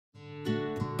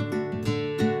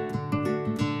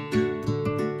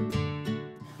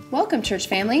Welcome, church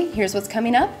family. Here's what's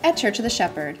coming up at Church of the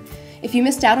Shepherd. If you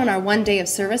missed out on our one day of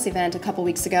service event a couple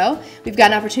weeks ago, we've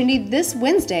got an opportunity this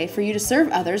Wednesday for you to serve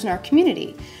others in our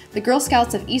community. The Girl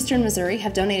Scouts of Eastern Missouri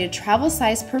have donated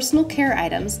travel-sized personal care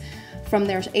items from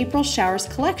their April Showers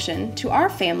collection to our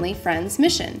Family Friends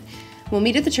mission. We'll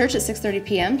meet at the church at 6:30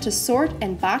 p.m. to sort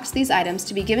and box these items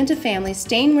to be given to families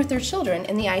staying with their children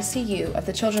in the ICU of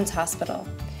the Children's Hospital.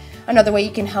 Another way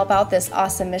you can help out this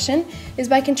awesome mission is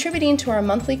by contributing to our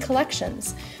monthly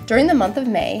collections. During the month of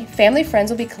May, Family Friends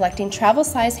will be collecting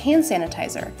travel-size hand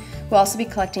sanitizer. We'll also be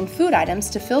collecting food items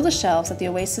to fill the shelves at the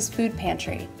Oasis Food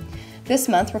Pantry. This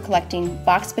month, we're collecting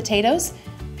boxed potatoes,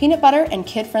 peanut butter, and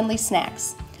kid-friendly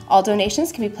snacks. All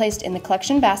donations can be placed in the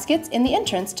collection baskets in the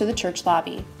entrance to the church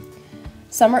lobby.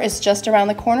 Summer is just around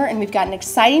the corner, and we've got an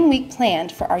exciting week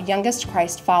planned for our youngest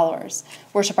Christ followers.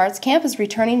 Worship Arts Camp is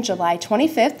returning July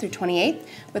 25th through 28th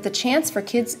with a chance for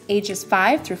kids ages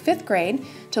 5 through 5th grade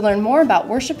to learn more about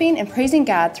worshiping and praising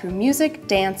God through music,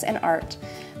 dance, and art.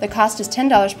 The cost is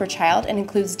 $10 per child and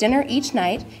includes dinner each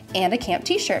night and a camp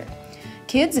t-shirt.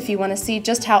 Kids, if you want to see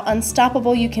just how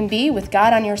unstoppable you can be with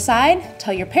God on your side,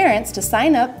 tell your parents to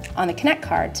sign up on the Connect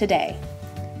card today.